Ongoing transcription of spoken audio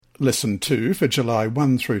Lesson 2 for July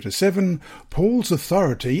 1 through to 7, Paul's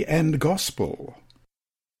Authority and Gospel.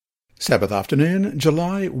 Sabbath afternoon,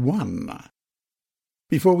 July 1.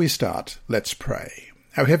 Before we start, let's pray.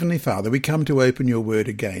 Our Heavenly Father, we come to open your word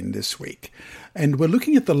again this week, and we're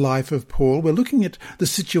looking at the life of Paul, we're looking at the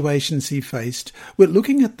situations he faced, we're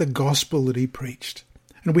looking at the gospel that he preached,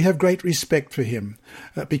 and we have great respect for him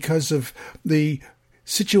because of the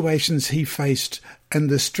situations he faced and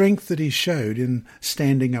the strength that he showed in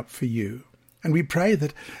standing up for you. And we pray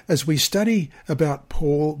that as we study about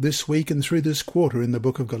Paul this week and through this quarter in the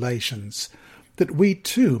book of Galatians, that we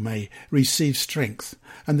too may receive strength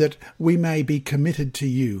and that we may be committed to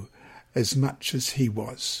you as much as he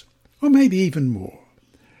was, or maybe even more.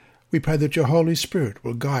 We pray that your Holy Spirit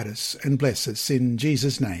will guide us and bless us in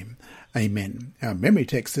Jesus' name. Amen. Our memory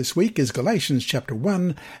text this week is Galatians chapter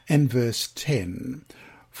 1 and verse 10.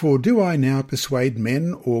 For do I now persuade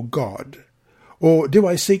men or God? Or do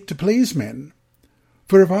I seek to please men?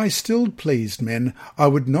 For if I still pleased men, I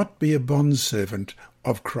would not be a bondservant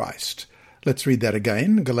of Christ. Let's read that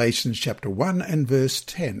again, Galatians chapter 1 and verse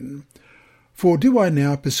 10. For do I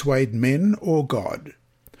now persuade men or God?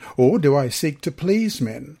 Or do I seek to please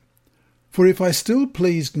men? For if I still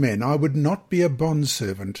pleased men, I would not be a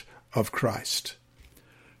bondservant of Christ.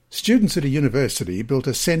 Students at a university built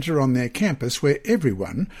a centre on their campus where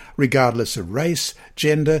everyone, regardless of race,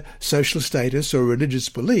 gender, social status or religious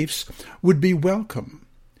beliefs, would be welcome.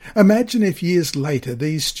 Imagine if years later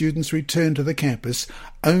these students returned to the campus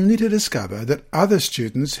only to discover that other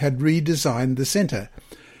students had redesigned the centre.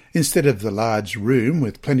 Instead of the large room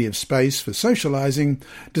with plenty of space for socialising,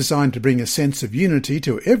 designed to bring a sense of unity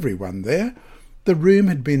to everyone there, the room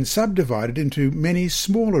had been subdivided into many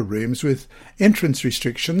smaller rooms with entrance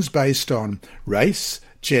restrictions based on race,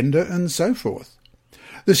 gender and so forth.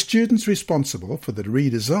 The students responsible for the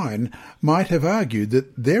redesign might have argued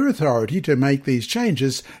that their authority to make these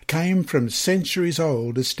changes came from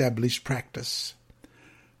centuries-old established practice.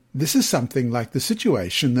 This is something like the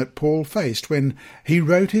situation that Paul faced when he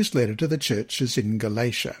wrote his letter to the churches in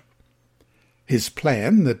Galatia. His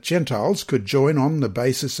plan that Gentiles could join on the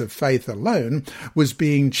basis of faith alone was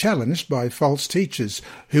being challenged by false teachers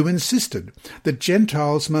who insisted that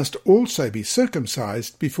Gentiles must also be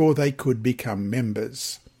circumcised before they could become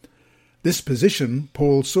members. This position,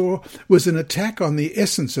 Paul saw, was an attack on the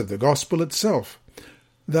essence of the gospel itself.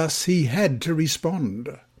 Thus he had to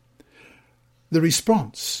respond. The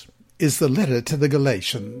response is the letter to the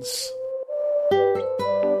Galatians.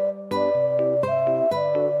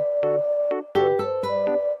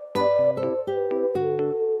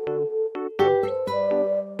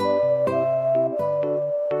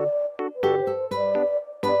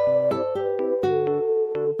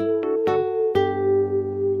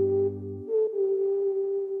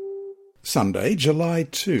 Sunday, July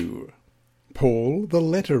 2. Paul, the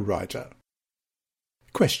letter writer.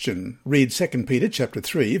 Question. Read 2 Peter chapter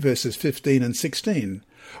 3, verses 15 and 16.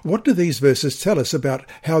 What do these verses tell us about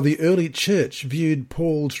how the early church viewed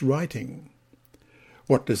Paul's writing?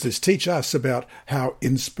 What does this teach us about how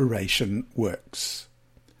inspiration works?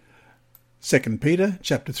 2 Peter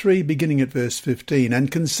chapter 3, beginning at verse 15. And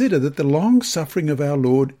consider that the long-suffering of our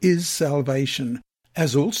Lord is salvation,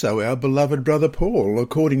 as also our beloved brother Paul,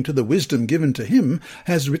 according to the wisdom given to him,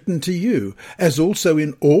 has written to you, as also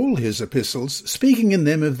in all his epistles, speaking in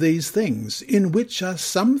them of these things, in which are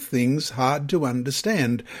some things hard to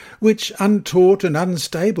understand, which untaught and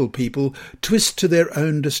unstable people twist to their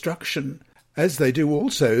own destruction, as they do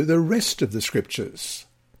also the rest of the Scriptures.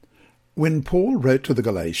 When Paul wrote to the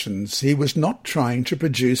Galatians, he was not trying to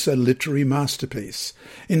produce a literary masterpiece.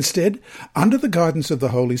 Instead, under the guidance of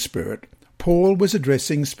the Holy Spirit, Paul was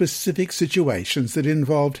addressing specific situations that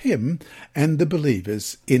involved him and the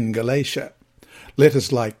believers in Galatia.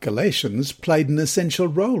 Letters like Galatians played an essential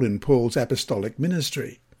role in Paul's apostolic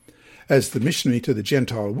ministry. As the missionary to the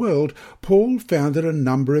Gentile world, Paul founded a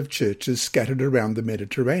number of churches scattered around the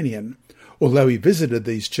Mediterranean. Although he visited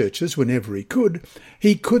these churches whenever he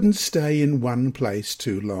couldn't stay in one place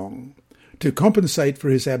too long. To compensate for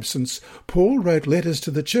his absence, Paul wrote letters to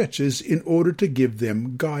the churches in order to give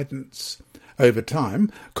them guidance. Over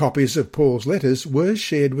time, copies of Paul's letters were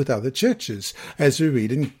shared with other churches, as we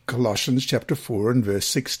read in Colossians chapter 4 and verse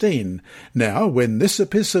 16. Now, when this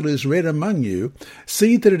epistle is read among you,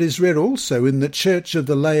 see that it is read also in the church of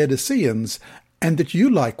the Laodiceans, and that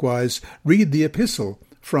you likewise read the epistle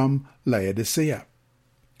from Laodicea.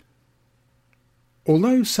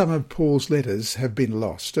 Although some of Paul's letters have been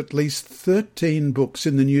lost, at least 13 books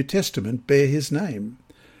in the New Testament bear his name.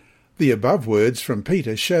 The above words from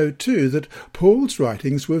Peter show too that Paul's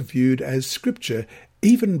writings were viewed as Scripture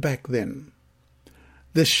even back then.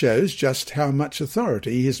 This shows just how much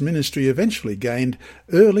authority his ministry eventually gained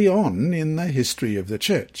early on in the history of the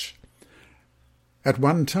church. At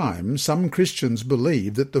one time, some Christians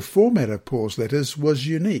believed that the format of Paul's letters was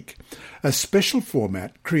unique, a special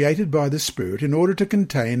format created by the Spirit in order to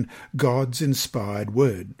contain God's inspired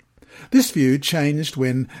word. This view changed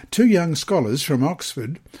when two young scholars from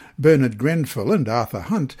Oxford, Bernard Grenfell and Arthur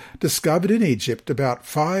Hunt, discovered in Egypt about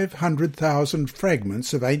 500,000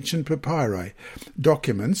 fragments of ancient papyri,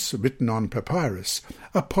 documents written on papyrus,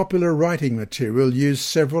 a popular writing material used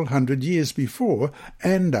several hundred years before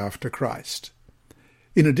and after Christ.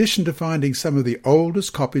 In addition to finding some of the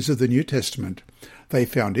oldest copies of the New Testament, they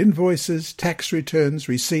found invoices, tax returns,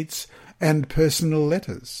 receipts, and personal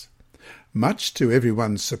letters. Much to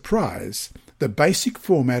everyone's surprise, the basic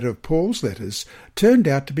format of Paul's letters turned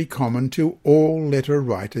out to be common to all letter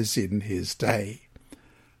writers in his day.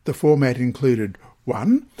 The format included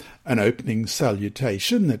 1. An opening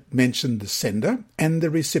salutation that mentioned the sender and the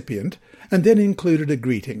recipient, and then included a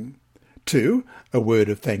greeting. 2. A word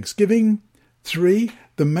of thanksgiving. 3.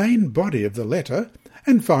 The main body of the letter,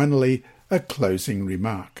 and finally, a closing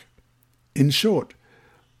remark. In short,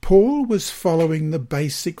 Paul was following the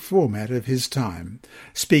basic format of his time,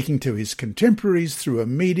 speaking to his contemporaries through a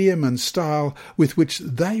medium and style with which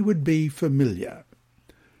they would be familiar.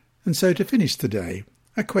 And so to finish today,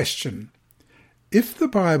 a question. If the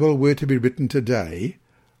Bible were to be written today,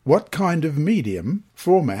 what kind of medium,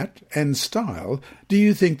 format, and style do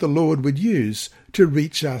you think the Lord would use to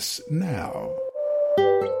reach us now?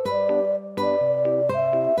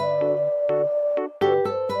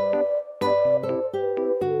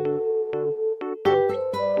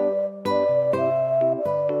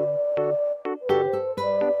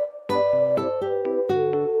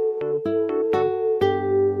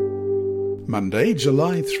 Monday,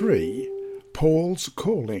 July 3. Paul's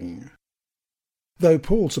calling. Though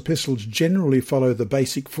Paul's epistles generally follow the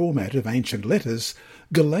basic format of ancient letters,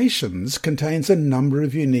 Galatians contains a number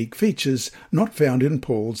of unique features not found in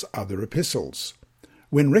Paul's other epistles.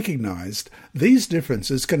 When recognized, these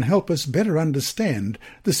differences can help us better understand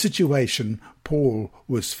the situation Paul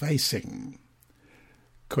was facing.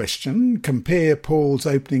 Question. Compare Paul's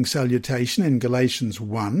opening salutation in Galatians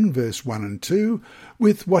 1, verse 1 and 2,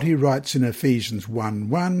 with what he writes in Ephesians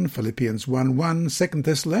 1:1, Philippians 1:1, 2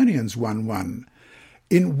 Thessalonians 1:1.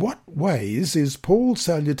 In what ways is Paul's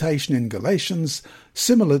salutation in Galatians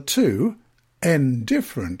similar to and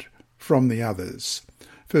different from the others?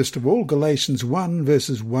 First of all, Galatians 1,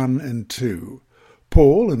 verses 1 and 2.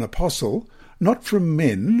 Paul, an apostle, not from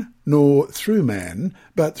men, nor through man,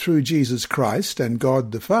 but through Jesus Christ and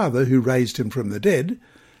God the Father who raised him from the dead,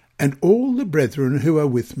 and all the brethren who are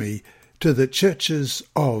with me, to the churches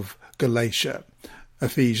of Galatia.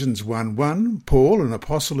 Ephesians 1:1, Paul, an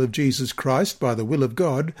apostle of Jesus Christ by the will of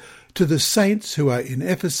God, to the saints who are in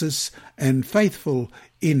Ephesus and faithful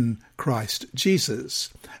in Christ Jesus.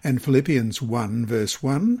 And Philippians 1, verse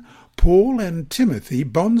 1, Paul and Timothy,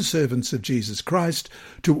 bondservants of Jesus Christ,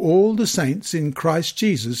 to all the saints in Christ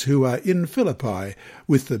Jesus who are in Philippi,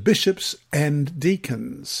 with the bishops and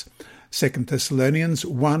deacons. 2 Thessalonians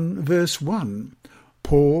 1, verse 1,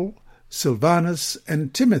 Paul, Silvanus,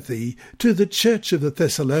 and Timothy, to the church of the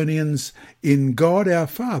Thessalonians, in God our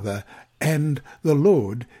Father and the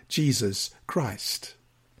Lord Jesus Christ.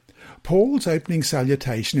 Paul's opening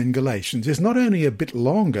salutation in Galatians is not only a bit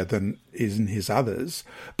longer than is in his others,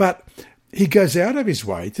 but he goes out of his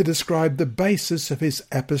way to describe the basis of his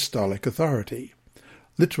apostolic authority.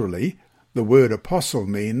 Literally, the word apostle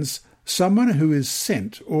means someone who is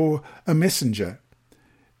sent or a messenger.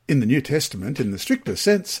 In the New Testament, in the stricter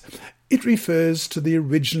sense, it refers to the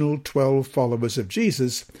original 12 followers of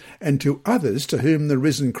Jesus and to others to whom the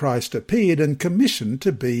risen Christ appeared and commissioned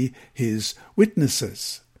to be his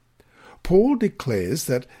witnesses. Paul declares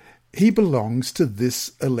that he belongs to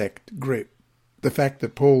this elect group. The fact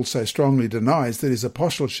that Paul so strongly denies that his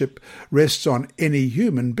apostleship rests on any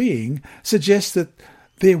human being suggests that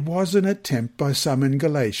there was an attempt by some in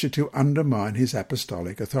Galatia to undermine his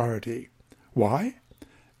apostolic authority. Why?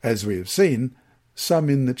 As we have seen, some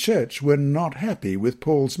in the church were not happy with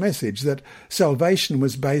Paul's message that salvation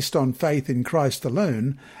was based on faith in Christ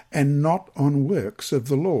alone and not on works of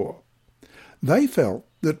the law. They felt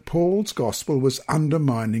that Paul's gospel was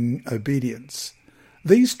undermining obedience.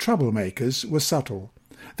 These troublemakers were subtle.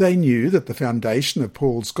 They knew that the foundation of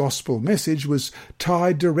Paul's gospel message was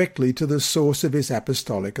tied directly to the source of his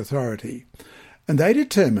apostolic authority, and they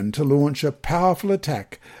determined to launch a powerful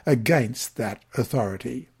attack against that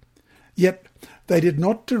authority. Yet they did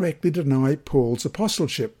not directly deny Paul's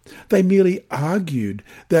apostleship. They merely argued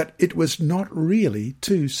that it was not really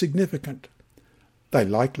too significant. They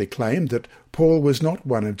likely claimed that Paul was not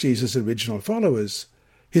one of Jesus' original followers.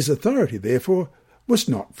 His authority, therefore, was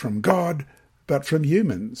not from God, but from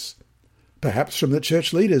humans. Perhaps from the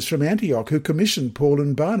church leaders from Antioch who commissioned Paul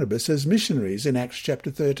and Barnabas as missionaries in Acts chapter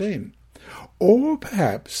 13. Or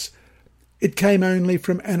perhaps it came only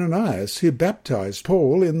from Ananias, who baptized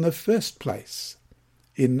Paul in the first place,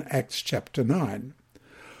 in Acts chapter 9.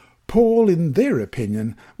 Paul, in their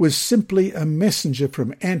opinion, was simply a messenger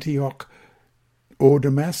from Antioch or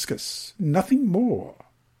Damascus, nothing more.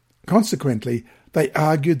 Consequently, they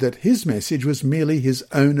argued that his message was merely his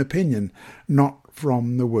own opinion, not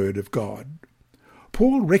from the Word of God.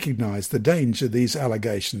 Paul recognized the danger these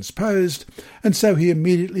allegations posed, and so he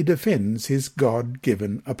immediately defends his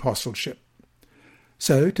God-given apostleship.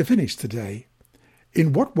 So, to finish today,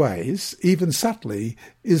 in what ways, even subtly,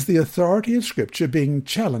 is the authority of Scripture being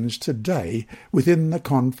challenged today within the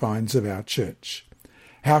confines of our church?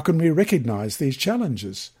 How can we recognize these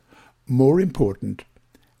challenges? More important,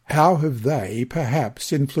 how have they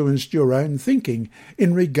perhaps influenced your own thinking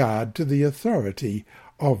in regard to the authority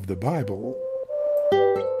of the Bible?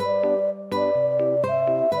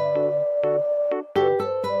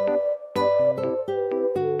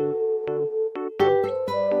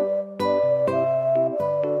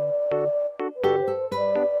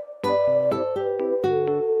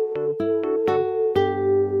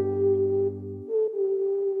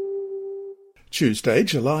 Tuesday,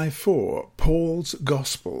 July 4, Paul's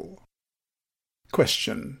Gospel.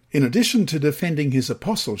 Question. In addition to defending his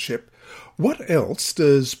apostleship, what else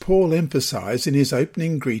does Paul emphasize in his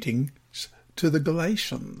opening greetings to the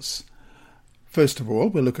Galatians? First of all,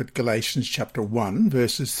 we'll look at Galatians chapter 1,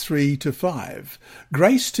 verses 3 to 5.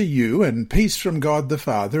 Grace to you and peace from God the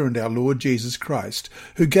Father and our Lord Jesus Christ,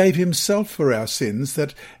 who gave himself for our sins,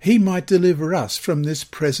 that he might deliver us from this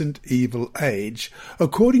present evil age,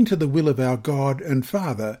 according to the will of our God and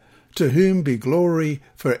Father, to whom be glory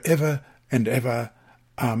for ever and ever.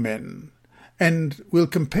 Amen. And we'll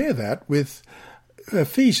compare that with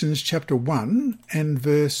Ephesians chapter 1 and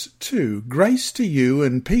verse 2. Grace to you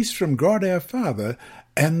and peace from God our Father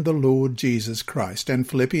and the Lord Jesus Christ. And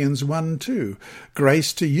Philippians 1:2.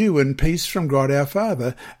 Grace to you and peace from God our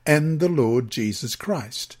Father and the Lord Jesus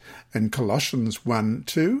Christ. And Colossians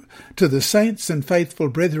 1:2. To the saints and faithful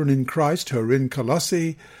brethren in Christ who are in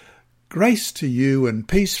Colossae, grace to you and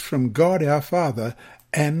peace from God our Father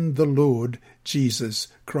and the Lord Jesus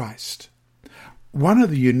Christ. One of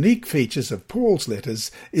the unique features of Paul's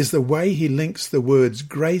letters is the way he links the words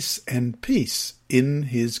grace and peace in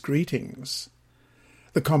his greetings.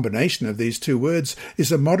 The combination of these two words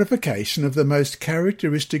is a modification of the most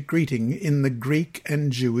characteristic greeting in the Greek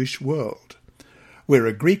and Jewish world. Where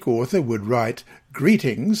a Greek author would write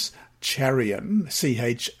greetings, charion,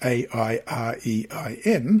 Chairein,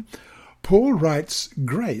 Paul writes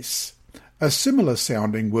grace, a similar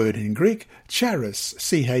sounding word in Greek, charis,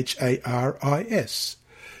 Charis.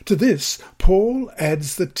 To this, Paul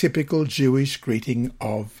adds the typical Jewish greeting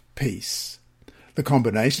of peace. The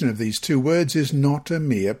combination of these two words is not a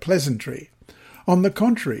mere pleasantry. On the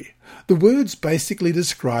contrary, the words basically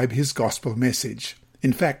describe his gospel message.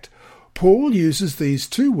 In fact, Paul uses these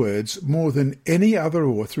two words more than any other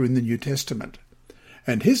author in the New Testament.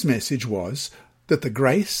 And his message was that the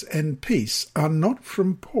grace and peace are not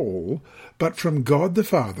from Paul, but from God the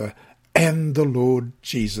Father and the Lord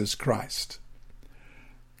Jesus Christ.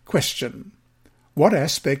 Question. What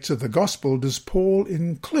aspects of the gospel does Paul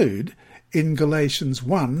include in Galatians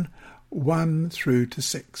 1 through to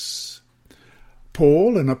 6?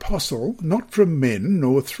 Paul, an apostle, not from men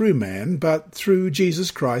nor through man, but through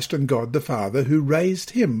Jesus Christ and God the Father, who raised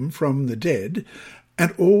him from the dead,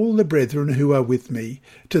 and all the brethren who are with me,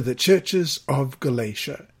 to the churches of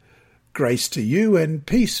Galatia. Grace to you and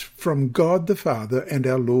peace from God the Father and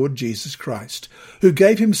our Lord Jesus Christ, who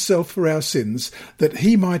gave himself for our sins, that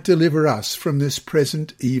he might deliver us from this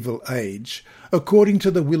present evil age, according to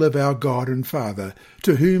the will of our God and Father,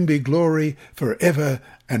 to whom be glory for ever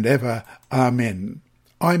and ever. Amen.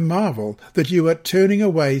 I marvel that you are turning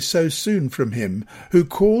away so soon from him, who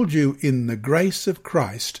called you in the grace of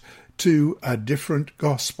Christ to a different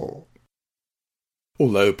gospel.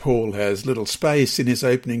 Although Paul has little space in his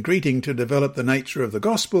opening greeting to develop the nature of the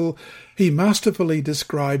gospel, he masterfully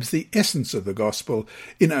describes the essence of the gospel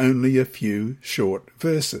in only a few short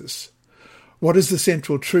verses. What is the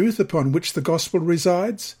central truth upon which the gospel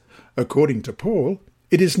resides? According to Paul,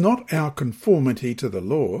 it is not our conformity to the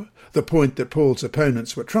law, the point that Paul's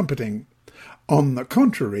opponents were trumpeting. On the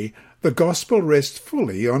contrary, the gospel rests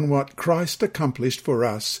fully on what Christ accomplished for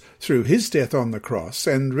us through his death on the cross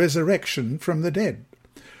and resurrection from the dead.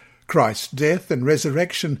 Christ's death and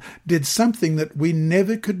resurrection did something that we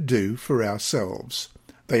never could do for ourselves.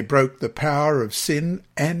 They broke the power of sin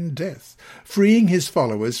and death, freeing his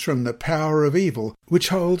followers from the power of evil, which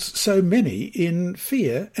holds so many in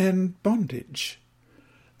fear and bondage.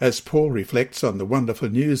 As Paul reflects on the wonderful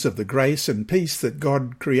news of the grace and peace that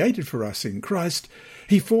God created for us in Christ,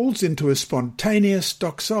 he falls into a spontaneous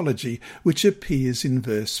doxology which appears in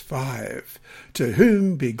verse 5. To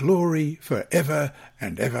whom be glory for ever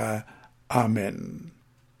and ever. Amen.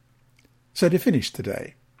 So to finish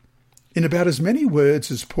today, in about as many words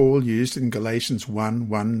as Paul used in Galatians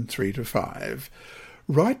 1:3-5,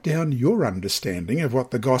 write down your understanding of what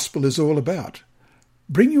the gospel is all about.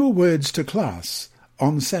 Bring your words to class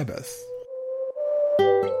on Sabbath.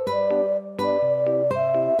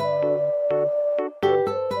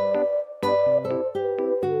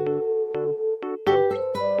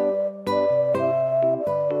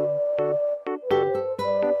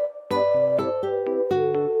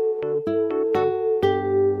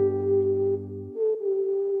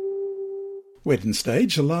 Wednesday,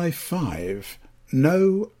 July 5.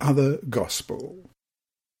 No other gospel.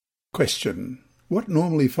 Question. What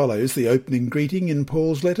normally follows the opening greeting in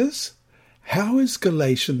Paul's letters? How is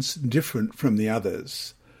Galatians different from the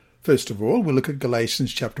others? First of all, we'll look at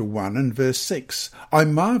Galatians chapter 1 and verse 6. I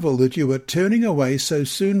marvel that you are turning away so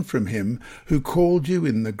soon from him who called you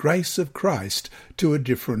in the grace of Christ to a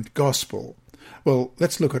different gospel. Well,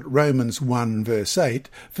 let's look at Romans 1 verse 8.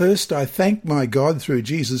 First, I thank my God through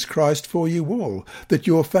Jesus Christ for you all, that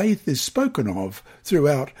your faith is spoken of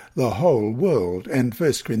throughout the whole world. And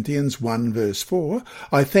 1 Corinthians 1 verse 4,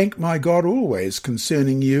 I thank my God always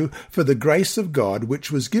concerning you for the grace of God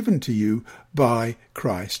which was given to you by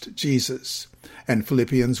Christ Jesus. And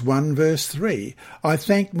Philippians 1 verse 3, I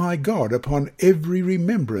thank my God upon every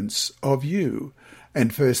remembrance of you.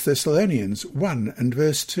 And 1 Thessalonians 1 and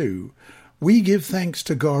verse 2, we give thanks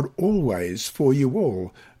to God always for you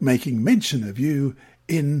all, making mention of you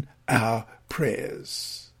in our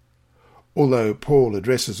prayers. Although Paul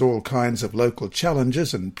addresses all kinds of local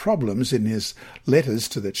challenges and problems in his letters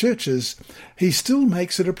to the churches, he still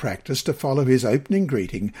makes it a practice to follow his opening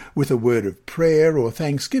greeting with a word of prayer or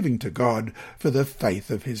thanksgiving to God for the faith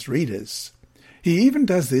of his readers. He even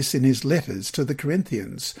does this in his letters to the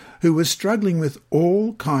Corinthians, who were struggling with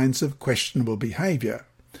all kinds of questionable behaviour.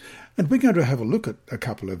 And we're going to have a look at a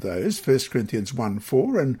couple of those, 1 Corinthians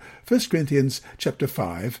 1:4 and 1 Corinthians chapter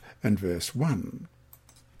 5 and verse 1.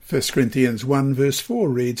 1 Corinthians 1 verse 4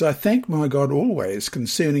 reads, I thank my God always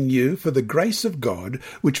concerning you for the grace of God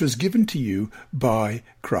which was given to you by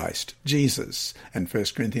Christ Jesus. And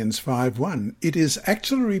 1 Corinthians 5:1, it is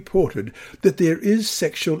actually reported that there is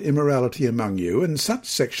sexual immorality among you, and such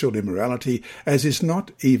sexual immorality as is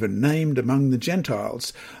not even named among the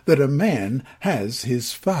Gentiles, that a man has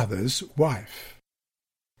his father's wife.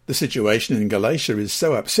 The situation in Galatia is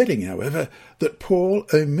so upsetting, however, that Paul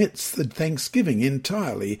omits the thanksgiving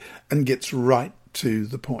entirely and gets right to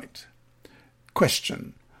the point.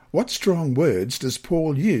 Question. What strong words does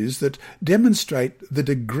Paul use that demonstrate the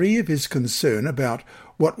degree of his concern about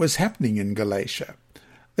what was happening in Galatia?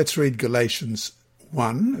 Let's read Galatians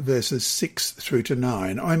 1 verses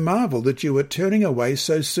 6-9. I marvel that you are turning away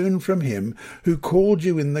so soon from him who called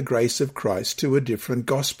you in the grace of Christ to a different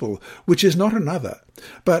gospel, which is not another.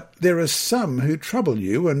 But there are some who trouble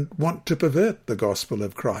you and want to pervert the gospel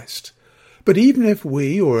of Christ. But even if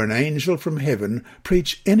we or an angel from heaven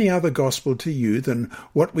preach any other gospel to you than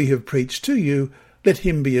what we have preached to you, let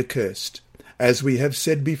him be accursed. As we have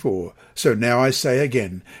said before, so now I say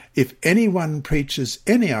again, if anyone preaches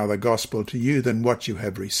any other gospel to you than what you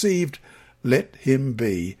have received, let him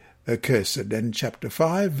be accursed. And chapter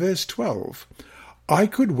 5, verse 12, I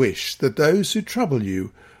could wish that those who trouble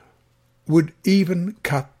you would even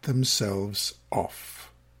cut themselves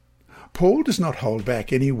off. Paul does not hold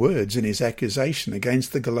back any words in his accusation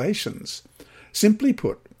against the Galatians. Simply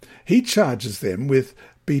put, he charges them with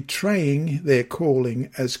betraying their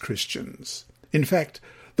calling as Christians. In fact,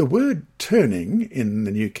 the word turning in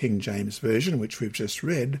the New King James Version, which we've just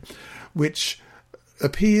read, which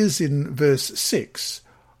appears in verse 6,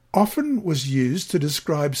 often was used to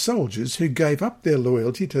describe soldiers who gave up their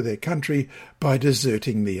loyalty to their country by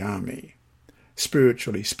deserting the army.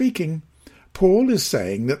 Spiritually speaking, Paul is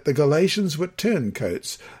saying that the Galatians were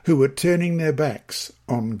turncoats who were turning their backs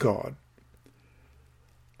on God.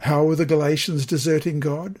 How were the Galatians deserting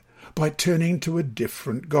God? By turning to a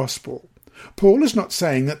different gospel. Paul is not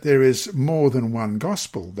saying that there is more than one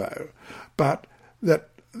gospel, though, but that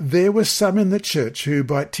there were some in the church who,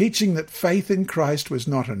 by teaching that faith in Christ was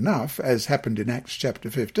not enough, as happened in Acts chapter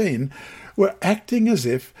 15, were acting as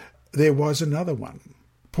if there was another one.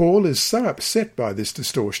 Paul is so upset by this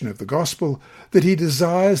distortion of the gospel that he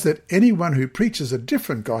desires that anyone who preaches a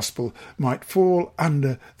different gospel might fall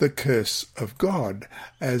under the curse of God,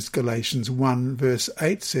 as Galatians 1 verse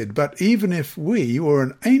 8 said. But even if we or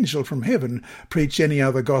an angel from heaven preach any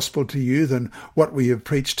other gospel to you than what we have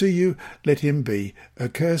preached to you, let him be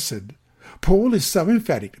accursed. Paul is so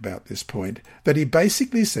emphatic about this point that he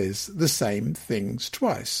basically says the same things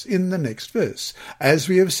twice in the next verse. As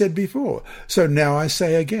we have said before, so now I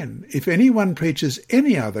say again, if anyone preaches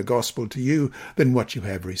any other gospel to you than what you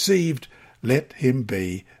have received, let him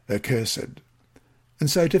be accursed. And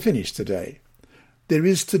so to finish today, there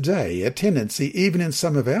is today a tendency, even in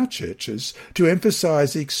some of our churches, to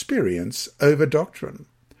emphasize experience over doctrine.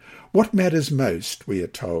 What matters most, we are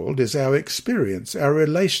told, is our experience, our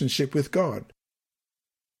relationship with God.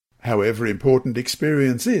 However important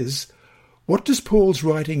experience is, what does Paul's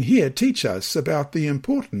writing here teach us about the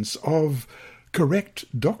importance of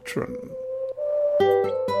correct doctrine?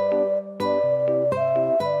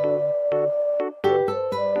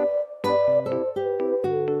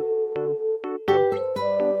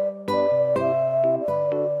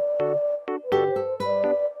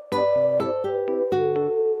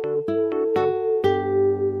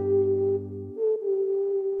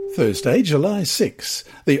 Thursday, July 6,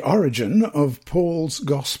 the origin of Paul's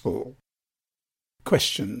gospel.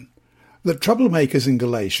 Question. The troublemakers in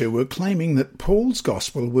Galatia were claiming that Paul's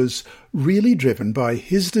gospel was really driven by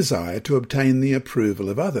his desire to obtain the approval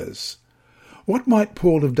of others. What might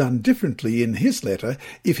Paul have done differently in his letter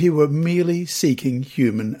if he were merely seeking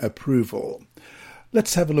human approval?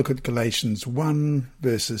 Let's have a look at Galatians 1,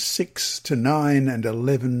 verses 6 to 9 and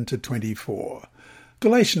 11 to 24.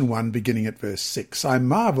 Galatians 1, beginning at verse 6, I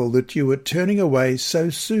marvel that you are turning away so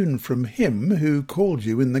soon from him who called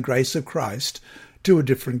you in the grace of Christ to a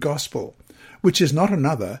different gospel, which is not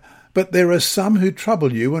another, but there are some who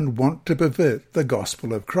trouble you and want to pervert the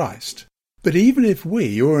gospel of Christ. But even if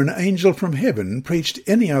we or an angel from heaven preached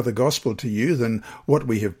any other gospel to you than what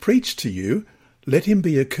we have preached to you, let him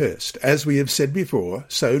be accursed. As we have said before,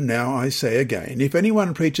 so now I say again, if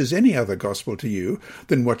anyone preaches any other gospel to you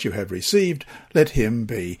than what you have received, let him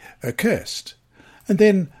be accursed. And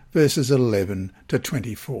then verses 11 to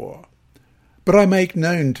 24. But I make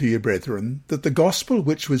known to you, brethren, that the gospel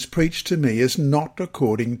which was preached to me is not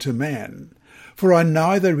according to man. For I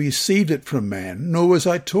neither received it from man, nor was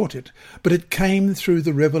I taught it, but it came through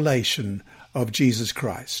the revelation of Jesus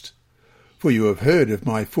Christ. For you have heard of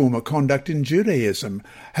my former conduct in Judaism,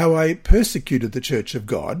 how I persecuted the church of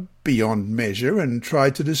God beyond measure and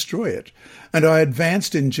tried to destroy it, and I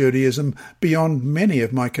advanced in Judaism beyond many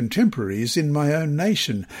of my contemporaries in my own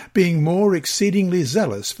nation, being more exceedingly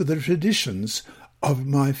zealous for the traditions of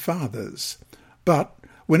my fathers. But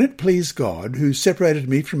when it pleased God, who separated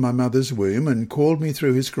me from my mother's womb and called me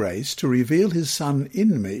through his grace to reveal his Son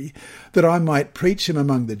in me, that I might preach him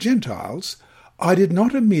among the Gentiles, I did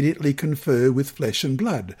not immediately confer with flesh and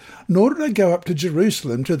blood, nor did I go up to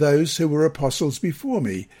Jerusalem to those who were apostles before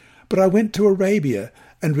me, but I went to Arabia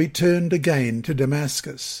and returned again to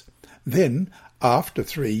Damascus. Then, after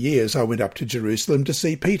 3 years, I went up to Jerusalem to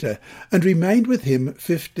see Peter, and remained with him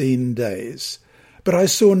 15 days. But I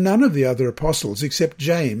saw none of the other apostles except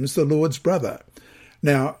James, the Lord's brother.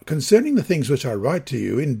 Now, concerning the things which I write to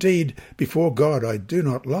you, indeed, before God I do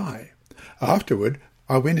not lie. Afterward,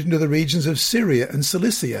 I went into the regions of Syria and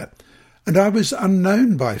Cilicia, and I was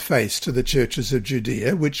unknown by face to the churches of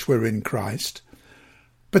Judea which were in Christ.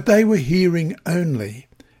 But they were hearing only.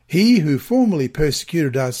 He who formerly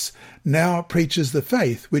persecuted us now preaches the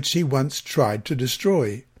faith which he once tried to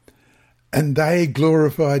destroy. And they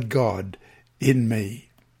glorified God in me.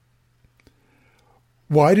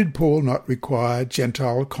 Why did Paul not require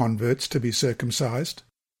Gentile converts to be circumcised?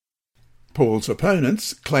 Paul's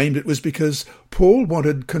opponents claimed it was because Paul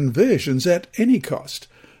wanted conversions at any cost.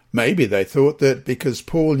 Maybe they thought that because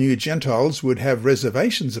Paul knew Gentiles would have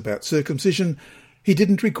reservations about circumcision, he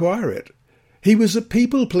didn't require it. He was a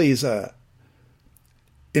people-pleaser.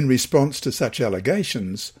 In response to such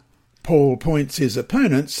allegations, Paul points his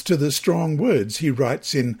opponents to the strong words he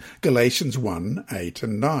writes in Galatians 1, 8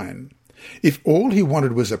 and 9. If all he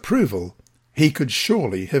wanted was approval, he could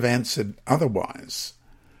surely have answered otherwise.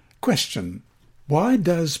 Question. Why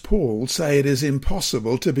does Paul say it is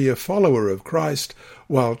impossible to be a follower of Christ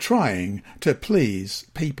while trying to please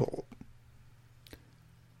people?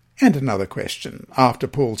 And another question. After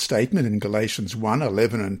Paul's statement in Galatians 1,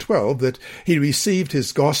 11 and 12 that he received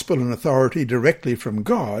his gospel and authority directly from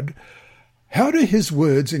God, how do his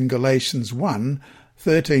words in Galatians 1,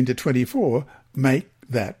 13 to 24 make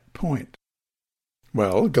that point?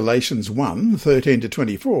 Well, Galatians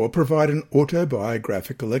 1:13-24 provide an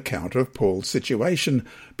autobiographical account of Paul's situation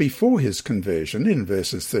before his conversion in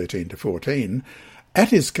verses 13-14,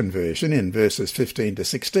 at his conversion in verses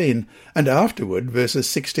 15-16, and afterward verses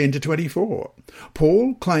 16-24.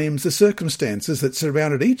 Paul claims the circumstances that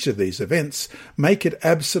surrounded each of these events make it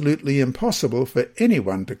absolutely impossible for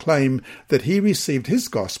anyone to claim that he received his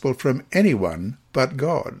gospel from anyone but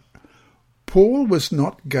God. Paul was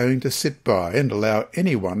not going to sit by and allow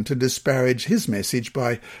anyone to disparage his message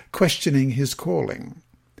by questioning his calling.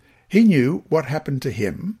 He knew what happened to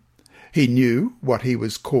him, he knew what he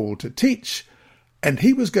was called to teach, and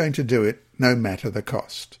he was going to do it no matter the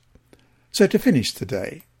cost. So to finish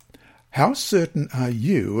today, how certain are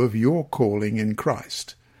you of your calling in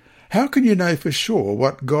Christ? How can you know for sure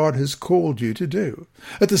what God has called you to do?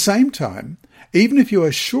 At the same time, even if you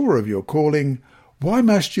are sure of your calling, why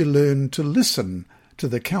must you learn to listen to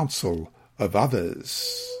the counsel of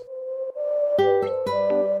others?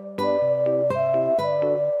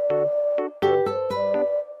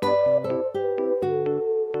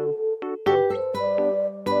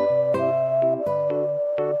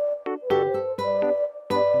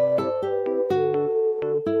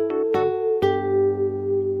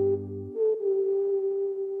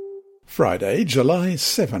 Friday, July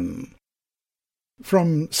 7.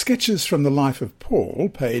 From Sketches from the Life of Paul,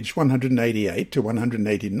 page 188 to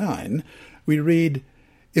 189, we read,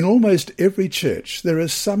 "In almost every church there are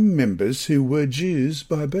some members who were Jews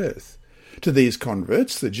by birth. To these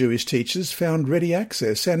converts the Jewish teachers found ready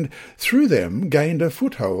access and through them gained a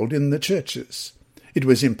foothold in the churches. It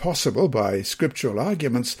was impossible by scriptural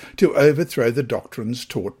arguments to overthrow the doctrines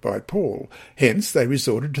taught by Paul. Hence they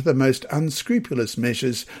resorted to the most unscrupulous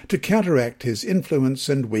measures to counteract his influence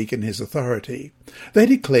and weaken his authority. They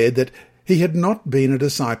declared that he had not been a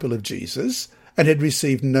disciple of Jesus and had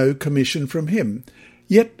received no commission from him.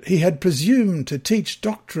 Yet he had presumed to teach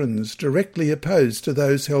doctrines directly opposed to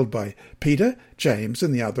those held by Peter, James,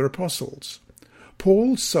 and the other apostles.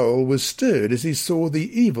 Paul's soul was stirred as he saw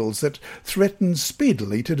the evils that threatened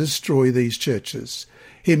speedily to destroy these churches.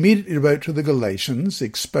 He immediately wrote to the Galatians,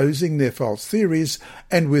 exposing their false theories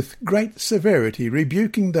and with great severity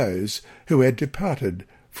rebuking those who had departed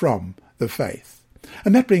from the faith.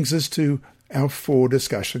 And that brings us to our 4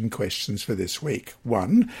 discussion questions for this week.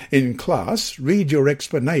 1. In class, read your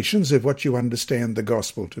explanations of what you understand the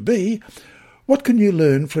gospel to be. What can you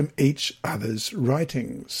learn from each other's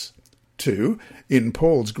writings? 2. In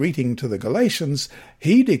Paul's greeting to the Galatians,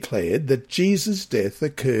 he declared that Jesus' death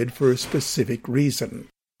occurred for a specific reason.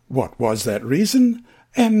 What was that reason,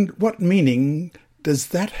 and what meaning does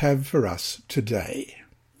that have for us today?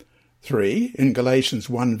 3. In Galatians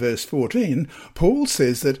 1 verse 14, Paul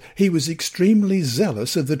says that he was extremely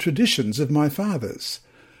zealous of the traditions of my fathers.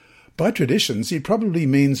 By traditions, he probably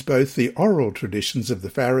means both the oral traditions of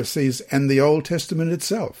the Pharisees and the Old Testament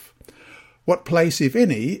itself. What place, if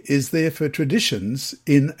any, is there for traditions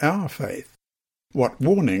in our faith? What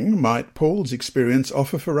warning might Paul's experience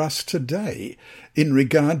offer for us today in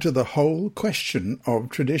regard to the whole question of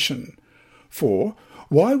tradition? 4.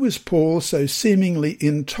 Why was Paul so seemingly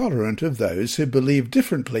intolerant of those who believed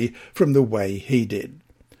differently from the way he did?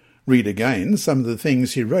 Read again some of the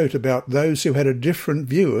things he wrote about those who had a different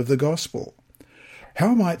view of the gospel.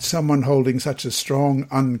 How might someone holding such a strong,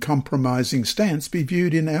 uncompromising stance be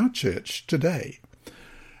viewed in our church today?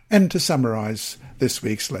 And to summarize this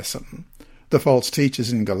week's lesson, the false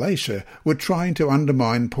teachers in Galatia were trying to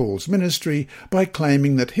undermine Paul's ministry by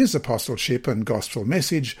claiming that his apostleship and gospel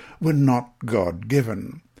message were not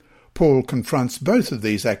God-given. Paul confronts both of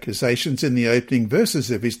these accusations in the opening verses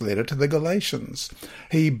of his letter to the Galatians.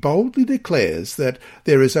 He boldly declares that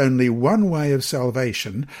there is only one way of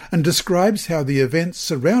salvation and describes how the events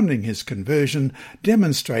surrounding his conversion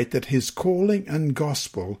demonstrate that his calling and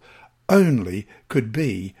gospel only could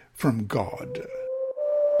be from God.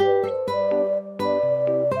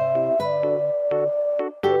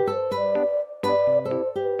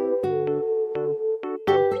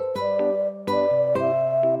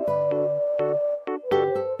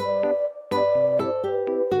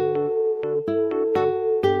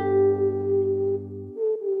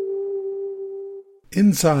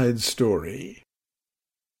 Inside Story.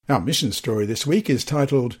 Our mission story this week is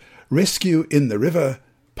titled Rescue in the River,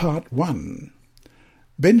 Part 1.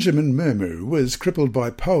 Benjamin Murmu was crippled by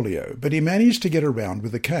polio, but he managed to get around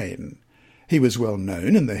with a cane. He was well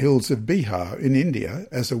known in the hills of Bihar in India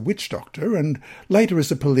as a witch doctor and later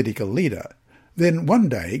as a political leader. Then one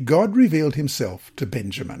day God revealed himself to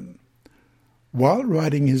Benjamin. While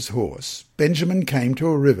riding his horse, Benjamin came to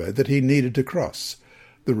a river that he needed to cross.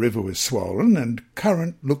 The river was swollen and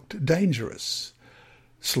current looked dangerous.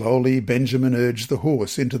 Slowly Benjamin urged the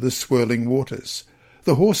horse into the swirling waters.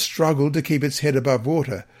 The horse struggled to keep its head above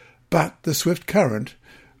water, but the swift current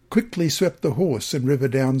quickly swept the horse and river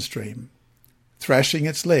downstream. Thrashing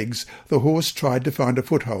its legs, the horse tried to find a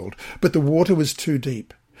foothold, but the water was too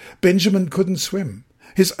deep. Benjamin couldn't swim.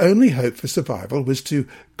 His only hope for survival was to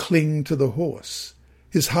cling to the horse.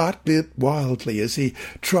 His heart beat wildly as he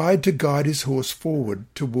tried to guide his horse forward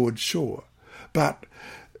towards shore, but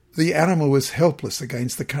the animal was helpless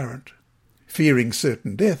against the current. Fearing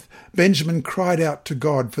certain death, Benjamin cried out to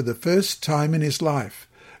God for the first time in his life,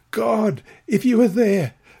 "God, if you are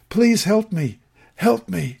there, please help me, help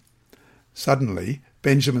me." Suddenly,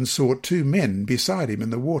 Benjamin saw two men beside him in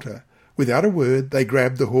the water. Without a word, they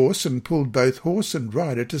grabbed the horse and pulled both horse and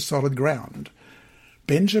rider to solid ground.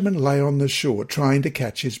 Benjamin lay on the shore trying to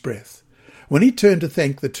catch his breath. When he turned to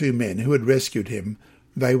thank the two men who had rescued him,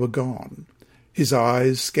 they were gone. His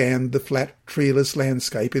eyes scanned the flat, treeless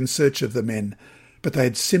landscape in search of the men, but they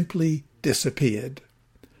had simply disappeared.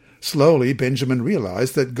 Slowly, Benjamin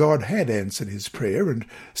realized that God had answered his prayer and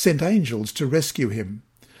sent angels to rescue him.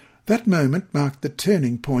 That moment marked the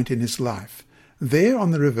turning point in his life. There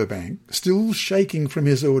on the riverbank, still shaking from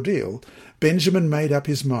his ordeal, Benjamin made up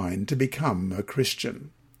his mind to become a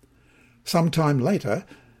Christian. Some time later,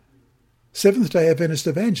 Seventh-day Adventist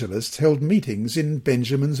evangelists held meetings in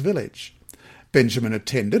Benjamin's village. Benjamin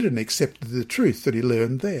attended and accepted the truth that he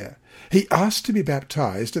learned there. He asked to be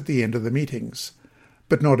baptized at the end of the meetings.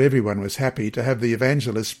 But not everyone was happy to have the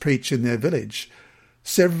evangelists preach in their village.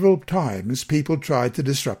 Several times people tried to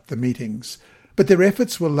disrupt the meetings, but their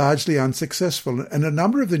efforts were largely unsuccessful, and a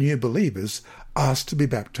number of the new believers asked to be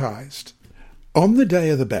baptized. On the day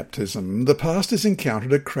of the baptism, the pastors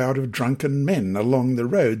encountered a crowd of drunken men along the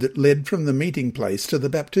road that led from the meeting place to the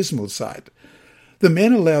baptismal site. The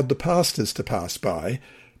men allowed the pastors to pass by,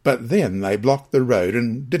 but then they blocked the road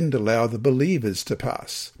and didn't allow the believers to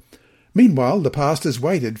pass. Meanwhile, the pastors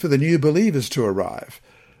waited for the new believers to arrive.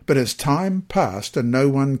 But as time passed and no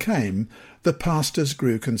one came, the pastors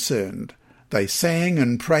grew concerned. They sang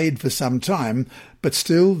and prayed for some time, but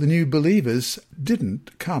still the new believers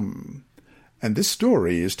didn't come. And this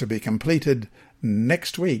story is to be completed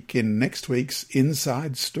next week in next week's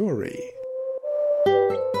Inside Story.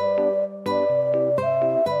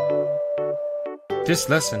 This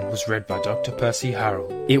lesson was read by Dr. Percy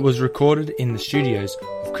Harrell. It was recorded in the studios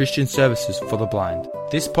of Christian Services for the Blind.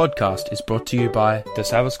 This podcast is brought to you by the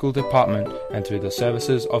Sabbath School Department and through the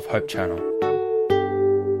services of Hope Channel.